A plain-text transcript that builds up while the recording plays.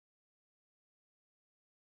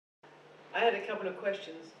I had a couple of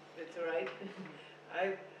questions, if it's all right.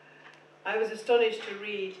 I was astonished to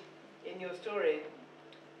read in your story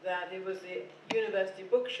that it was the university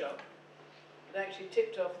bookshop that actually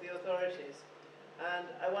tipped off the authorities. And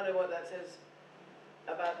I wonder what that says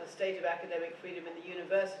about the state of academic freedom in the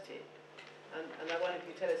university. And I wonder if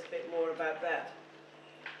you tell us a bit more about that.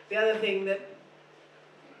 The other thing that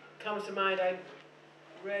comes to mind, I'd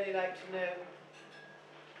really like to know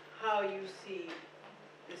how you see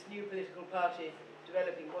this new political party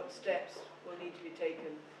developing, what steps will need to be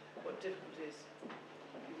taken, what difficulties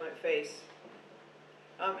you might face.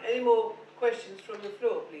 Any more questions from the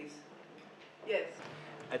floor, please? Yes.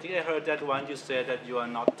 I think I heard that one you said that you are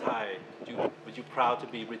not Thai, but you're proud to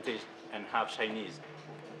be British and half Chinese.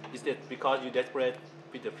 Is that because you're desperate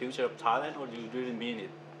with the future of Thailand, or you really mean it?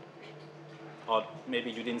 Or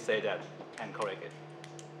maybe you didn't say that and correct it.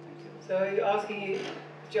 Thank you. So are you asking if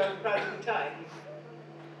John proud to be Thai?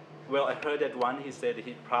 Well, I heard that one he said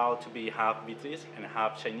he's proud to be half British and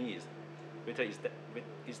half Chinese. Whether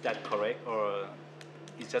is that correct, or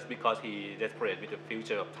it's just because he's desperate with the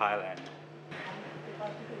future of Thailand?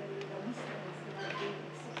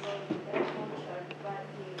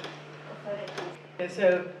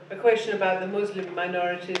 So a question about the Muslim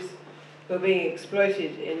minorities who are being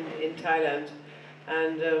exploited in Thailand,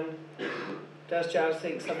 and does Giles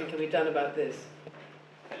think something can be done about this?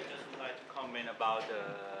 I just would like to comment about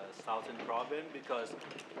the southern problem, because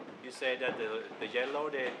you said that the yellow,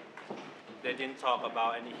 they didn't talk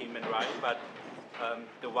about any human rights, but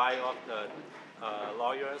the wife of the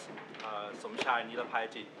lawyers, Somchai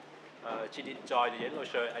Niraphaichit, she did join the yellow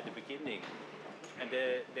shirt at the beginning, and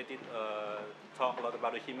they did talk a lot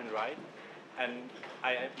about the human rights. And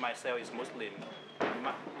I myself is Muslim.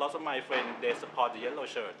 Lots of my friends, they support the yellow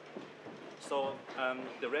shirt. So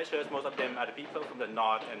the red shirts, most of them are the people from the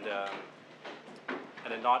north and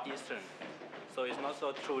the northeastern. So it's not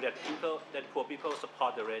so true that poor people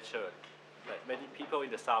support the red shirt. Like many people in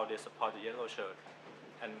the south, they support the yellow shirt,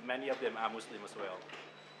 and many of them are Muslim as well.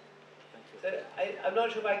 Thank you. So I'm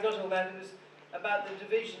not sure if I got all that. It was about the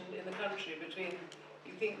division in the country between.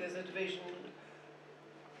 You think there's a division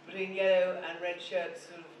between yellow and red shirts,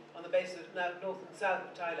 sort of on the basis of now north and south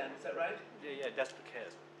of Thailand. Is that right? Yeah, that's the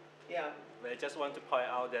case. Yeah. But I just want to point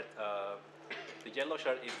out that the yellow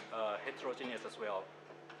shirt is heterogeneous as well,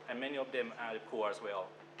 and many of them are poor as well.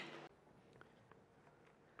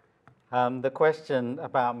 The question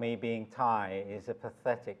about me being Thai is a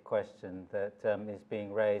pathetic question that is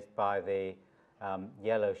being raised by the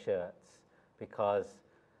yellow shirts, because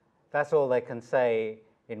that's all they can say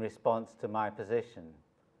in response to my position,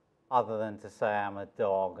 other than to say I'm a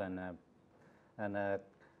dog and a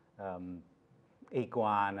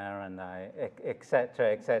iguana and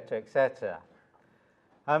etc., etc., etc.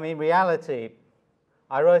 In reality,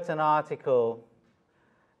 I wrote an article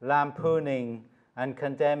lampooning and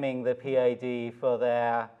condemning the PAD for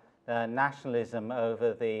their nationalism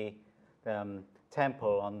over the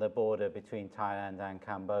temple on the border between Thailand and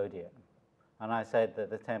Cambodia. And I said that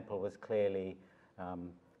the temple was clearly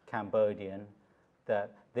Cambodian,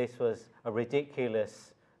 that this was a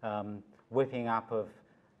ridiculous whipping up of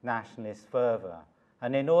nationalist fervour.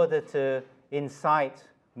 And in order to incite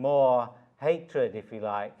more hatred, if you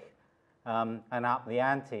like, and up the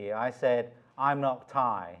ante, I said, I'm not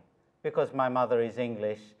Thai, because my mother is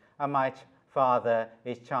English and my father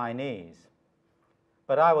is Chinese.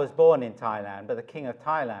 But I was born in Thailand, but the King of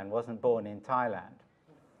Thailand wasn't born in Thailand.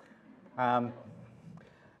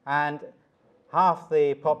 And half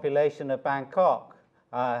the population of Bangkok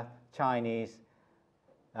are Chinese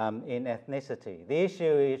in ethnicity. The issue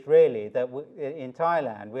is really that in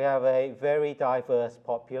Thailand we have a very diverse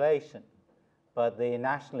population, but the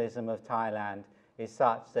nationalism of Thailand is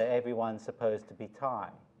such that everyone's supposed to be Thai.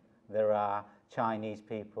 There are Chinese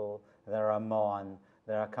people, there are Mon,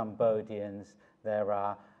 there are Cambodians, there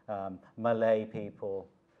are Malay people,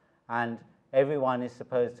 and everyone is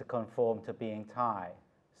supposed to conform to being Thai.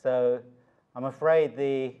 So I'm afraid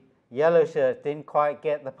the yellow shirts didn't quite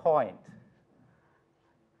get the point,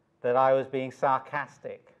 that I was being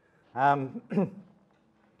sarcastic.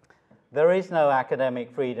 There is no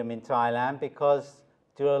academic freedom in Thailand because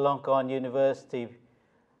Chulalongkorn University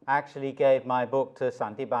actually gave my book to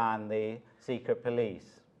Santiban, the secret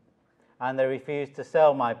police, and they refused to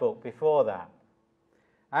sell my book before that.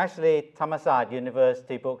 Actually, Thammasat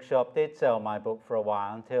University bookshop did sell my book for a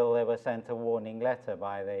while until they were sent a warning letter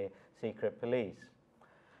by the secret police.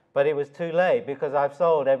 But it was too late because I've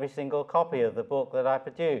sold every single copy of the book that I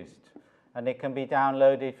produced, and it can be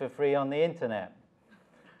downloaded for free on the internet.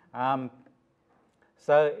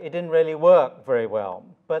 So it didn't really work very well.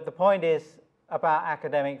 But the point is, about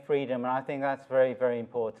academic freedom, and I think that's very, very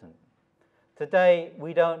important. Today,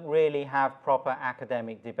 we don't really have proper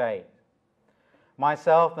academic debate.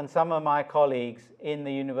 Myself and some of my colleagues in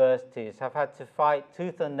the universities have had to fight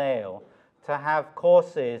tooth and nail to have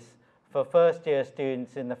courses for first-year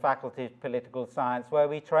students in the Faculty of Political Science where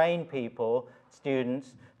we train people,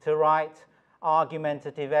 students, to write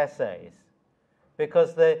argumentative essays.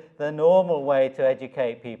 Because the normal way to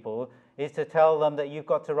educate people is to tell them that you've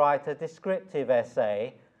got to write a descriptive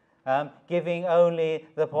essay, giving only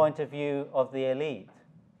the point of view of the elite.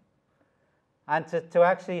 And to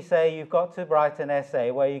actually say you've got to write an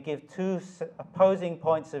essay where you give two opposing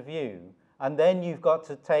points of view, and then you've got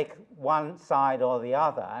to take one side or the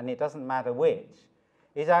other, and it doesn't matter which,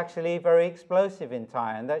 is actually very explosive in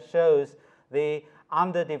Thailand. That shows the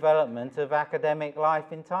underdevelopment of academic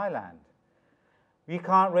life in Thailand. You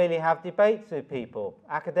can't really have debates with people.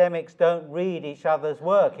 Academics don't read each other's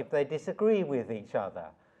work if they disagree with each other.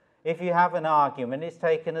 If you have an argument, it's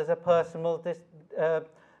taken as a personal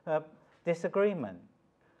disagreement.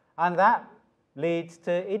 And that leads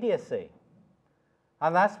to idiocy.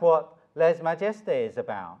 And that's what lèse-majesté is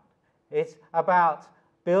about. It's about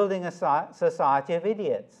building a society of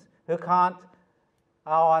idiots who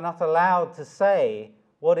are not allowed to say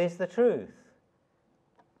what is the truth.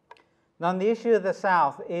 Now, the issue of the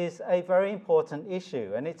South is a very important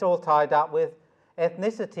issue, and it's all tied up with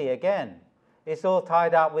ethnicity again. It's all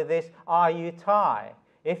tied up with this, are you Thai?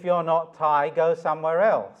 If you're not Thai, go somewhere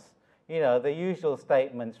else. You know, the usual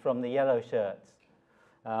statements from the yellow shirts.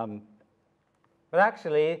 But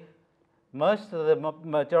actually, most of the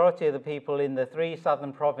majority of the people in the 3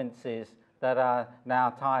 southern provinces that are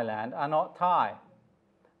now Thailand are not Thai.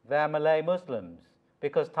 They're Malay Muslims,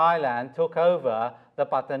 because Thailand took over the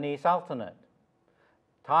Pattani Sultanate.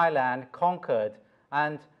 Thailand conquered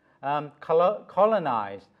and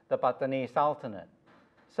colonized the Pattani Sultanate.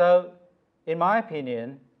 So, in my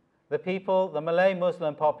opinion, the Malay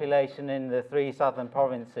Muslim population in the 3 southern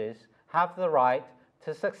provinces have the right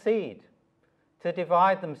to succeed, to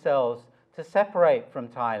divide themselves, to separate from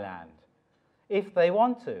Thailand, if they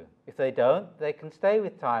want to. If they don't, they can stay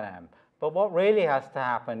with Thailand. But what really has to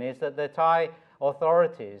happen is that the Thai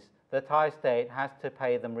authorities, the Thai state, has to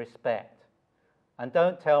pay them respect. And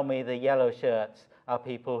don't tell me the yellow shirts are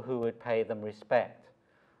people who would pay them respect.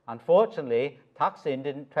 Unfortunately, Thaksin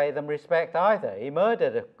didn't pay them respect either. He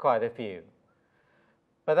murdered quite a few.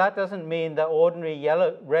 But that doesn't mean that ordinary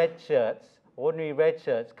red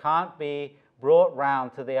shirts can't be brought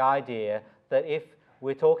round to the idea that if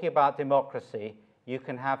we're talking about democracy, you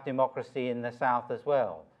can have democracy in the South as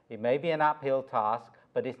well. It may be an uphill task,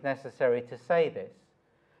 but it's necessary to say this.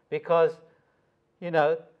 Because, you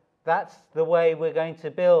know, that's the way we're going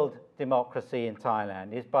to build democracy in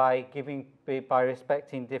Thailand, is by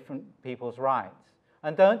respecting different people's rights.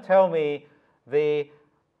 And don't tell me the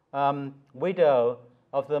widow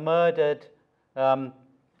of the murdered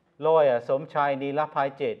lawyer, Somchai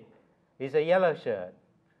Nilapajit, is a yellow shirt.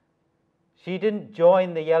 She didn't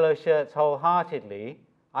join the yellow shirts wholeheartedly.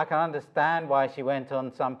 I can understand why she went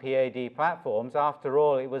on some PAD platforms. After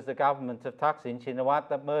all, it was the government of Thaksin Shinawatra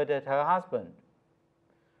that murdered her husband.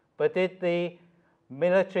 But did the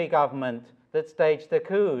military government that staged the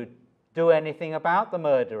coup do anything about the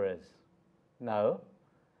murderers? No.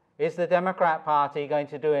 Is the Democrat Party going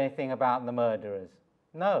to do anything about the murderers?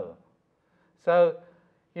 No. So,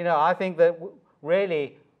 you know, I think that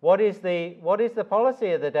really, what is the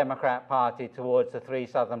policy of the Democrat Party towards the 3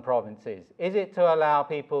 southern provinces? Is it to allow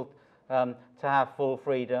people to have full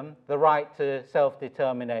freedom, the right to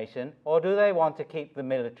self-determination, or do they want to keep the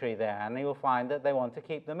military there? And you'll find that they want to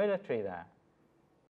keep the military there.